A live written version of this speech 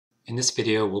In this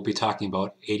video, we'll be talking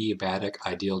about adiabatic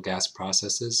ideal gas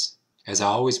processes. As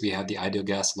always, we have the ideal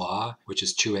gas law, which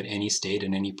is true at any state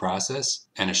in any process,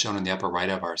 and is shown in the upper right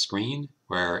of our screen,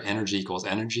 where energy equals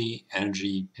energy.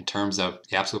 Energy in terms of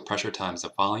the absolute pressure times the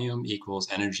volume equals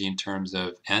energy in terms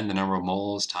of N, the number of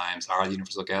moles, times R, the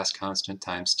universal gas constant,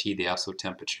 times T, the absolute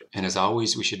temperature. And as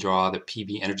always, we should draw the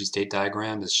PV energy state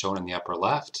diagram as shown in the upper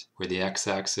left, where the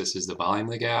x-axis is the volume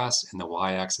of the gas and the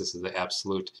y-axis is the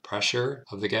absolute pressure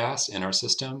of the gas in our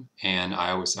system. And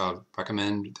I always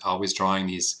recommend always drawing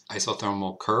these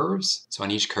isothermal curves. So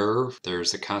on each curve,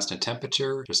 there's a constant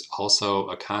temperature. There's also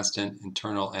a constant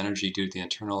internal energy due to the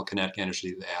internal kinetic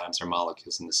energy of the atoms or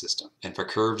molecules in the system. And for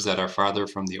curves that are farther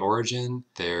from the origin,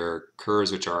 they're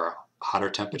curves which are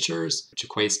hotter temperatures, which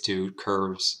equates to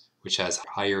curves which has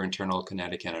higher internal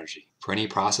kinetic energy. For any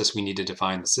process, we need to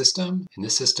define the system, and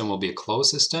this system will be a closed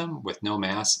system with no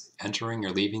mass entering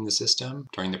or leaving the system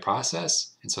during the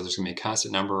process. And so there's going to be a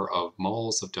constant number of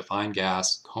moles of defined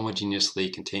gas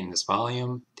homogeneously containing this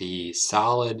volume. The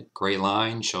solid gray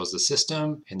line shows the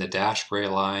system, and the dashed gray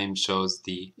line shows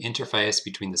the interface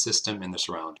between the system and the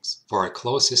surroundings. For a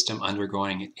closed system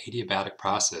undergoing an adiabatic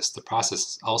process, the process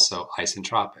is also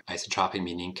isentropic. Isentropic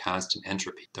meaning constant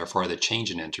entropy. Therefore, the change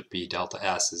in entropy, delta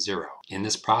S, is zero. In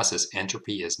this process,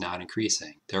 entropy is not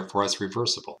increasing. Therefore, it's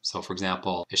reversible. So, for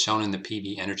example, as shown in the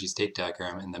PV energy state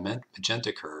diagram in the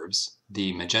magenta curves,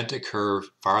 the magenta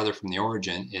curve farther from the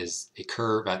origin is a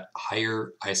curve at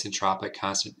higher isentropic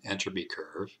constant entropy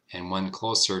curve, and one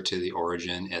closer to the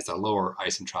origin is a lower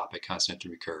isentropic constant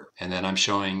entropy curve. And then I'm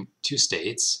showing two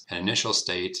states, an initial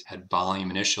state at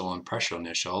volume initial and pressure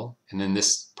initial, and then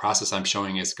this process I'm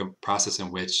showing is a process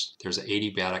in which there's an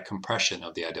adiabatic compression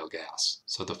of the ideal gas.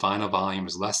 So the final volume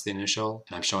is less than the initial,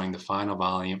 and I'm showing the final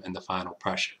volume and the final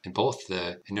pressure. And both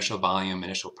the initial volume,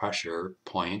 initial pressure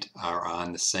point are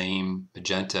on the same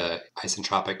magenta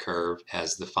isentropic curve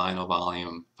as the final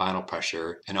volume, final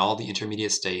pressure, and all the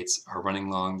intermediate states are running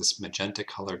along this magenta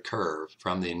colored curve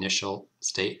from the initial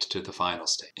state to the final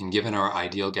state. And given our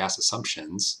ideal gas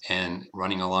assumptions and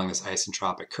running along this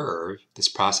isentropic curve, this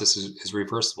process is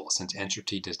reversible since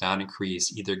entropy does not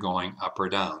increase either going up or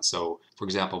down. So for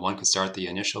example, one could start the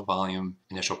initial volume,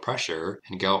 initial pressure,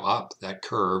 and go up that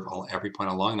curve, every point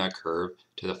along that curve,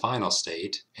 to the final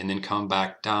state, and then come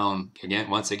back down again,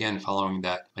 once again following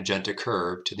that magenta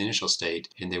curve to the initial state,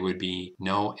 and there would be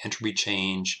no entropy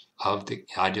change of the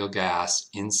ideal gas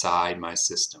inside my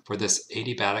system. For this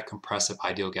adiabatic compressive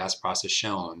ideal gas process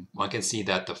shown, one can see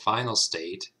that the final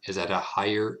state is at a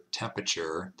higher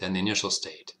temperature than the initial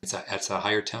state. It's at a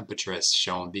higher temperature as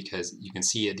shown because you can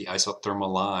see the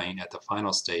isothermal line at the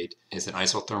final state is an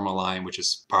isothermal line which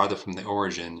is farther from the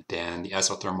origin than the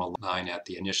isothermal line at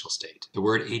the initial state. The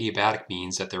word adiabatic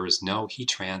means that there is no heat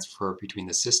transfer between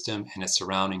the system and its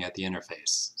surrounding at the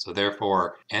interface. So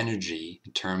therefore, energy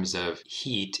in terms of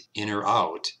heat in or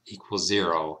out equals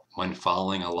zero when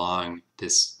following along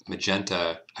this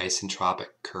magenta isentropic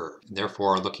curve.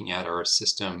 Therefore, looking at our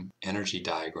system energy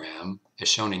diagram, as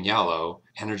shown in yellow,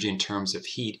 energy in terms of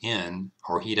heat in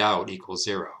or heat out equals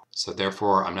zero. So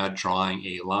therefore, I'm not drawing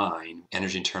a line,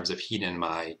 energy in terms of heat in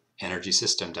my energy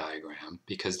system diagram,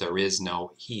 because there is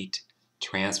no heat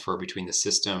transfer between the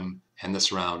system and the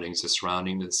surrounding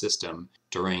to the system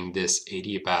during this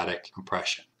adiabatic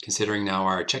compression. Considering now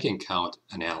our checking count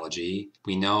analogy,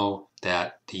 we know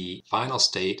that the final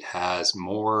state has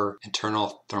more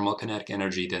internal thermokinetic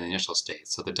energy than the initial state.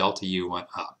 So the delta U went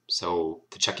up. So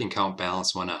the checking count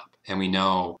balance went up. And we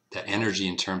know that energy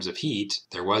in terms of heat,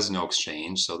 there was no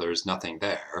exchange, so there's nothing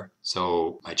there.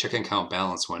 So my checking count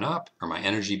balance went up, or my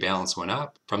energy balance went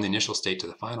up from the initial state to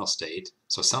the final state.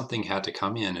 So something had to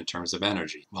come in terms of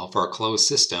energy. Well, for a closed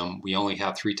system, we only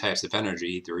have three types of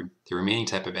energy. The remaining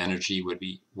type of energy would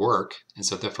be work, and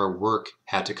so therefore work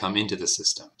had to come into the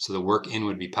system. So the work in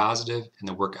would be positive, and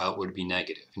the work out would be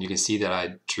negative. And you can see that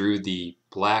I drew the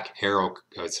black arrow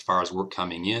as far as work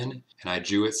coming in, and I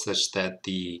drew it such that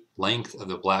the length of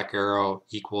the black arrow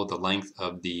equaled the length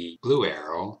of the blue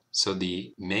arrow. So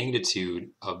the magnitude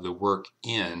of the work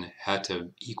in had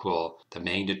to equal the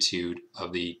magnitude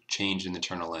of the change in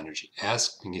internal energy.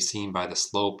 As can be seen by the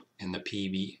slope in the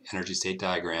PV energy state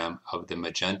diagram of the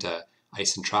magenta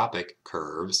isentropic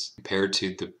curves compared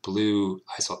to the blue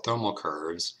isothermal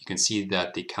curves, you can see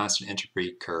that the constant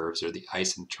entropy curves, or the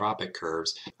isentropic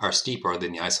curves, are steeper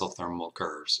than the isothermal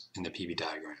curves in the PV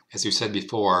diagram. As we said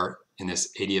before, in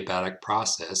this adiabatic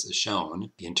process as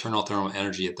shown, the internal thermal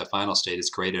energy at the final state is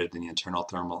greater than the internal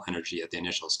thermal energy at the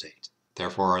initial state.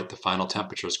 Therefore, the final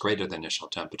temperature is greater than initial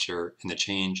temperature, and the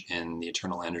change in the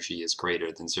internal energy is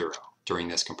greater than zero during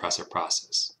this compressive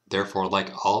process. Therefore,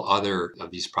 like all other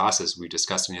of these processes we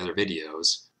discussed in the other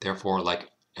videos, therefore, like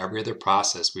every other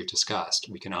process we've discussed,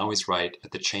 we can always write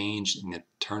that the change in the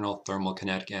internal thermal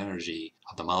kinetic energy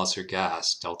of the molecular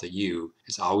gas, delta U,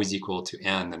 is always equal to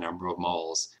N, the number of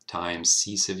moles, times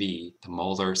C sub V, the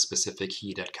molar specific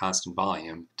heat at constant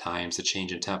volume, times the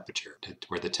change in temperature,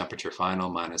 where the temperature final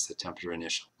minus the temperature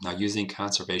initial. Now, using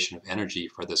conservation of energy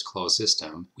for this closed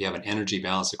system, we have an energy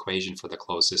balance equation for the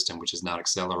closed system, which is not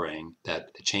accelerating,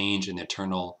 that the change in the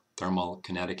internal thermal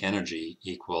kinetic energy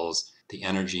equals the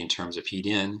energy in terms of heat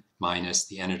in minus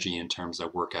the energy in terms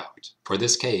of work out. For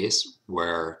this case,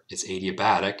 where it's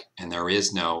adiabatic and there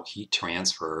is no heat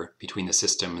transfer between the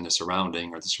system and the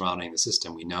surrounding, or the surrounding and the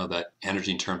system, we know that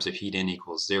energy in terms of heat in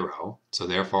equals zero. So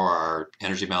therefore, our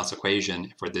energy balance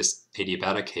equation for this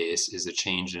adiabatic case is the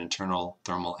change in internal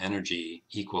thermal energy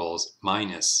equals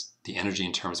minus the energy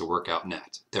in terms of work out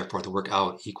net. Therefore, the work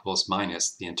out equals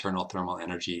minus the internal thermal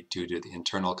energy due to the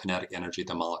internal kinetic energy of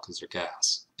the molecules or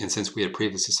gas. And since we had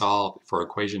previously solved for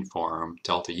equation form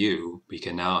delta U, we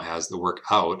can now have the work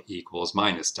out equals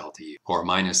minus delta U, or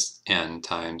minus N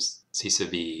times C sub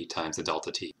V times the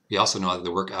delta T. We also know that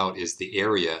the work out is the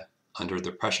area under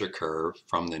the pressure curve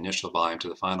from the initial volume to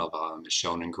the final volume is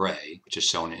shown in gray, which is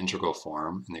shown in integral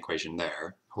form in the equation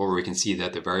there. However, we can see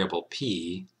that the variable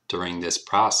P during this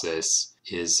process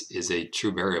is a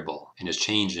true variable and is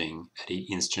changing at each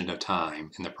instant of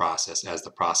time in the process as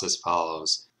the process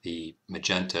follows the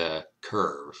magenta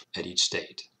curve at each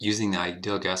state. Using the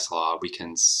ideal gas law, we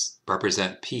can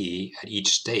represent P at each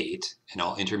state and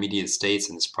all intermediate states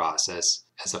in this process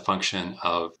as a function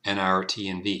of nR, T,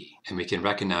 and V. And we can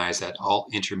recognize that all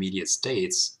intermediate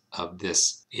states of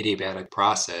this adiabatic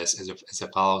process, as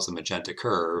it follows the magenta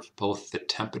curve, both the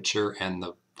temperature and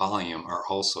the volume are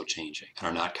also changing and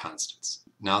are not constants.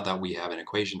 Now that we have an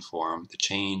equation form, the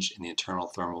change in the internal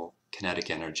thermal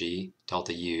kinetic energy,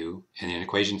 delta U, and in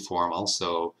equation form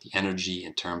also the energy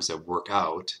in terms of work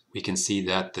out, we can see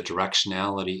that the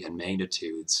directionality and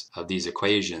magnitudes of these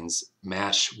equations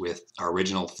match with our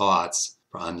original thoughts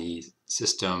on the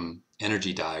system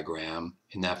energy diagram,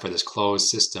 in that for this closed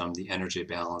system, the energy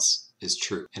balance is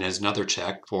true. And as another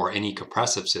check, for any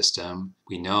compressive system,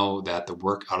 we know that the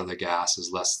work out of the gas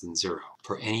is less than zero.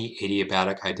 For any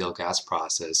adiabatic ideal gas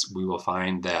process, we will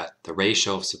find that the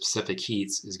ratio of specific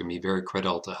heats is going to be very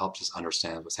critical to help us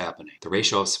understand what's happening. The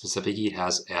ratio of specific heat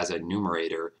has as a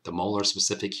numerator the molar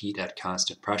specific heat at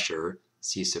constant pressure,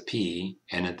 C sub P,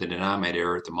 and at the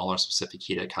denominator, the molar specific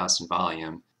heat at constant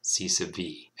volume, C sub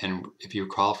V. And if you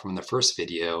recall from the first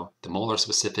video, the molar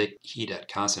specific heat at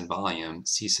constant volume,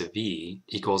 C sub V,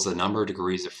 equals the number of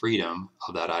degrees of freedom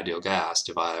of that ideal gas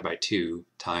divided by 2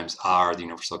 times R, the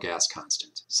universal gas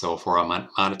constant. So for a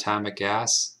monatomic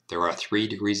gas, there are 3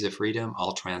 degrees of freedom,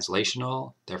 all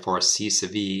translational. Therefore, C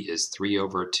sub V is 3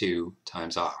 over 2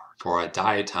 times R. For a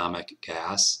diatomic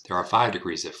gas, there are 5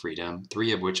 degrees of freedom,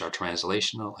 3 of which are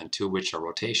translational and 2 of which are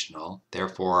rotational.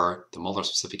 Therefore, the molar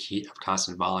specific heat of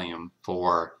constant volume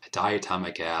for a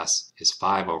diatomic gas is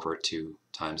 5 over 2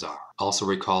 times R. Also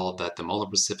recall that the molar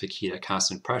specific heat at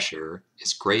constant pressure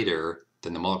is greater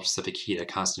than the molar specific heat at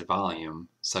constant volume,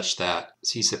 such that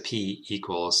C sub P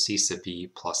equals C sub V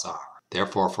plus R.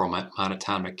 Therefore, for a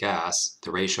monatomic gas,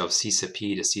 the ratio of C sub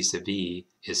P to C sub V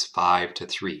is 5 to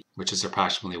 3, which is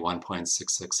approximately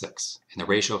 1.666. And the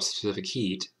ratio of specific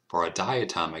heat for a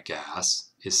diatomic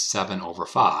gas is 7 over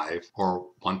 5, or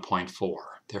 1.4.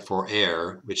 Therefore,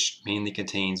 air, which mainly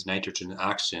contains nitrogen and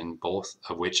oxygen, both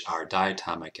of which are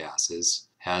diatomic gases,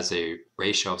 has a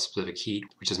ratio of specific heat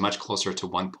which is much closer to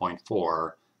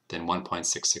 1.4 than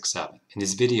 1.667. In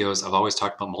these videos, I've always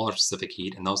talked about molar specific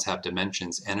heat, and those have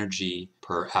dimensions energy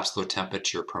per absolute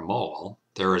temperature per mole.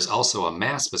 There is also a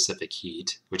mass specific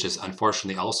heat, which is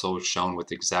unfortunately also shown with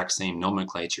the exact same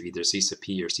nomenclature, either C sub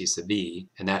P or C sub V,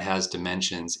 and that has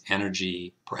dimensions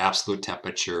energy per absolute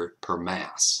temperature per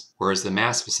mass. Whereas the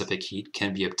mass specific heat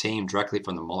can be obtained directly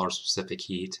from the molar specific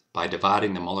heat by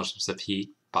dividing the molar specific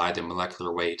heat by the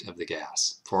molecular weight of the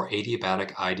gas. For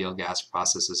adiabatic ideal gas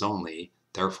processes only,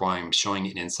 therefore I'm showing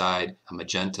it inside a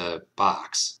magenta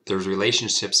box, there's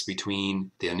relationships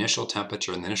between the initial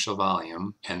temperature and the initial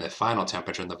volume and the final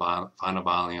temperature and the final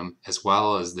volume, as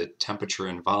well as the temperature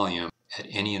and volume at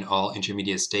any and all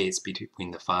intermediate states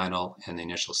between the final and the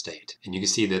initial state. And you can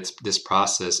see that this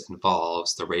process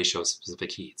involves the ratio of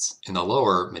specific heats. In the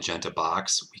lower magenta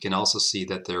box, we can also see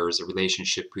that there is a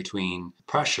relationship between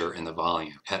pressure and the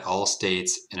volume at all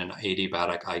states in an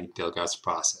adiabatic ideal gas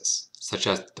process, such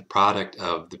as the product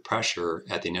of the pressure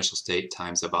at the initial state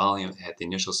times the volume at the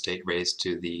initial state raised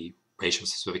to the ratio of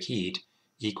specific heat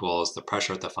equals the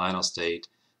pressure at the final state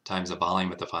times the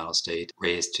volume at the final state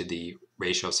raised to the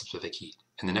ratio of specific heat.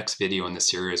 In the next video in the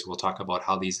series, we'll talk about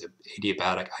how these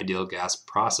adiabatic ideal gas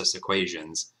process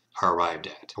equations are arrived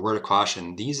at. A word of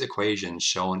caution, these equations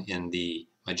shown in the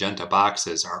magenta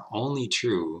boxes are only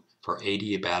true for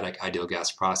adiabatic ideal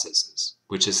gas processes,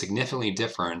 which is significantly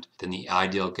different than the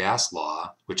ideal gas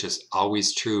law, which is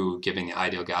always true given the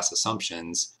ideal gas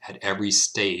assumptions at every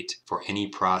state for any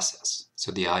process.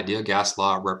 So the ideal gas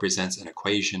law represents an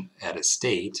equation at a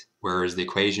state, whereas the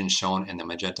equations shown in the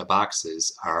magenta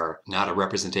boxes are not a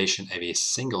representation of a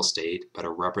single state, but a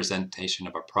representation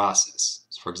of a process.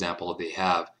 So for example, they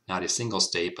have not a single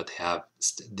state, but they have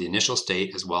the initial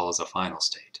state as well as a final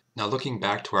state. Now looking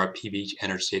back to our PV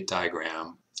energy state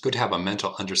diagram, it's good to have a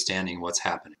mental understanding of what's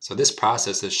happening. So this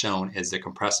process is shown as the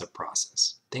compressive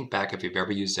process. Think back if you've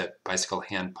ever used a bicycle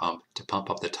hand pump to pump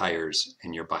up the tires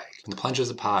in your bike. When the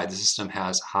plungers up high, the system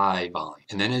has high volume.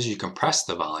 And then as you compress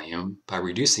the volume, by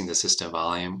reducing the system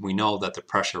volume, we know that the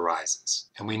pressure rises.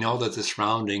 And we know that the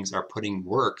surroundings are putting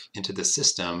work into the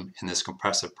system in this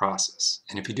compressive process.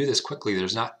 And if you do this quickly,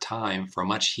 there's not time for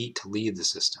much heat to leave the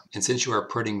system. And since you are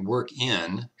putting work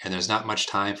in, and there's not much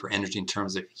time for energy in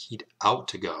terms of heat out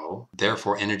to go,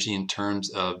 therefore energy in terms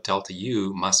of delta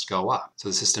U must go up. So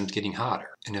the system's getting hotter.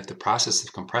 And if the process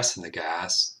of compressing the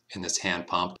gas in this hand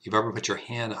pump, if you ever put your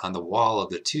hand on the wall of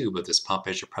the tube of this pump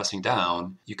as you're pressing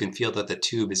down, you can feel that the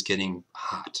tube is getting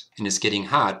hot. And it's getting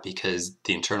hot because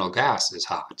the internal gas is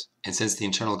hot. And since the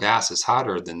internal gas is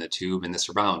hotter than the tube and the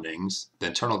surroundings, the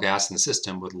internal gas in the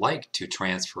system would like to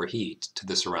transfer heat to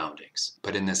the surroundings.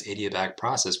 But in this adiabatic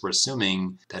process, we're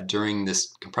assuming that during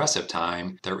this compressive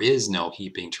time, there is no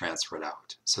heat being transferred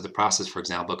out. So the process, for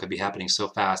example, could be happening so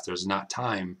fast there's not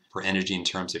time for energy in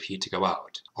terms of heat to go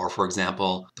out. Or for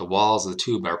example, the walls of the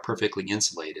tube are perfectly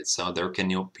insulated, so there can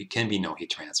be no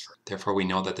heat transfer. Therefore, we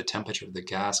know that the temperature of the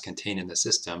gas contained in the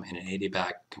system in an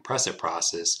adiabatic compressive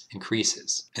process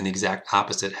increases. And the exact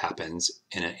opposite happens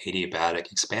in an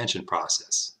adiabatic expansion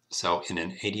process. So in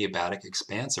an adiabatic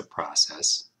expansive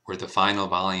process, where the final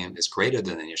volume is greater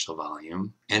than the initial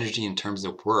volume, energy in terms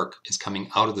of work is coming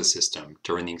out of the system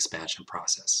during the expansion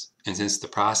process. And since the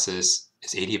process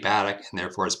is adiabatic and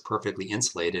therefore is perfectly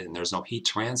insulated and there's no heat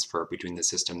transfer between the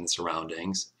system and the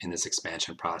surroundings in this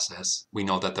expansion process, we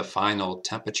know that the final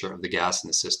temperature of the gas in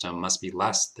the system must be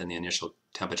less than the initial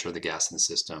temperature of the gas in the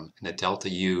system, and the delta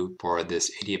U for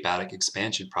this adiabatic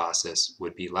expansion process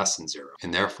would be less than zero.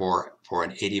 And therefore, for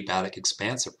an adiabatic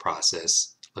expansive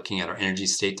process, looking at our energy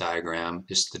state diagram,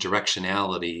 just the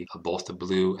directionality of both the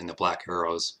blue and the black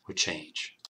arrows would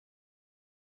change.